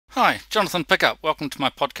Hi, Jonathan Pickup. Welcome to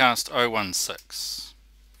my podcast 016.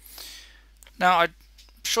 Now, I'm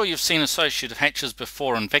sure you've seen associative hatches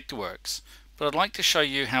before in Vectorworks, but I'd like to show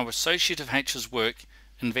you how associative hatches work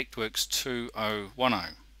in Vectorworks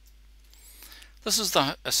 2010. This is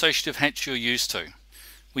the associative hatch you're used to.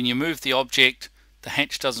 When you move the object, the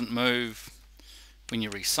hatch doesn't move. When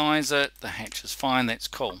you resize it, the hatch is fine. That's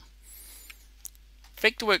cool.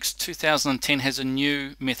 Vectorworks 2010 has a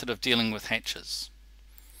new method of dealing with hatches.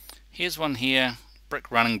 Here's one here, brick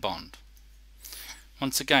running bond.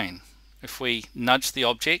 Once again, if we nudge the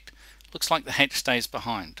object, looks like the hatch stays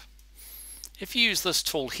behind. If you use this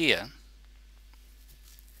tool here,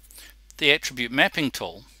 the attribute mapping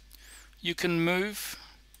tool, you can move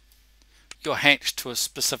your hatch to a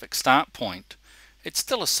specific start point. It's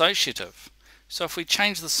still associative, so if we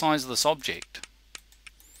change the size of this object,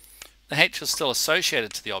 the hatch is still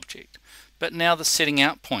associated to the object, but now the setting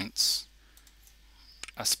out points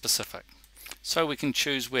are specific. So we can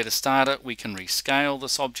choose where to start it. We can rescale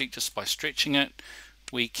this object just by stretching it.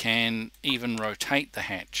 We can even rotate the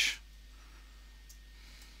hatch,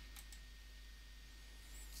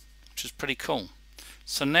 which is pretty cool.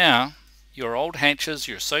 So now your old hatches,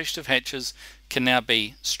 your associative hatches, can now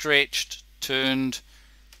be stretched, turned,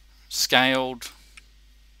 scaled,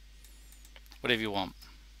 whatever you want.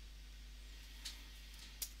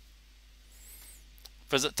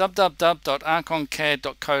 Visit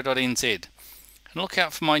www.archoncad.co.nz and look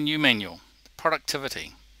out for my new manual,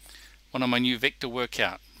 Productivity, one of my new vector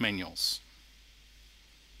workout manuals.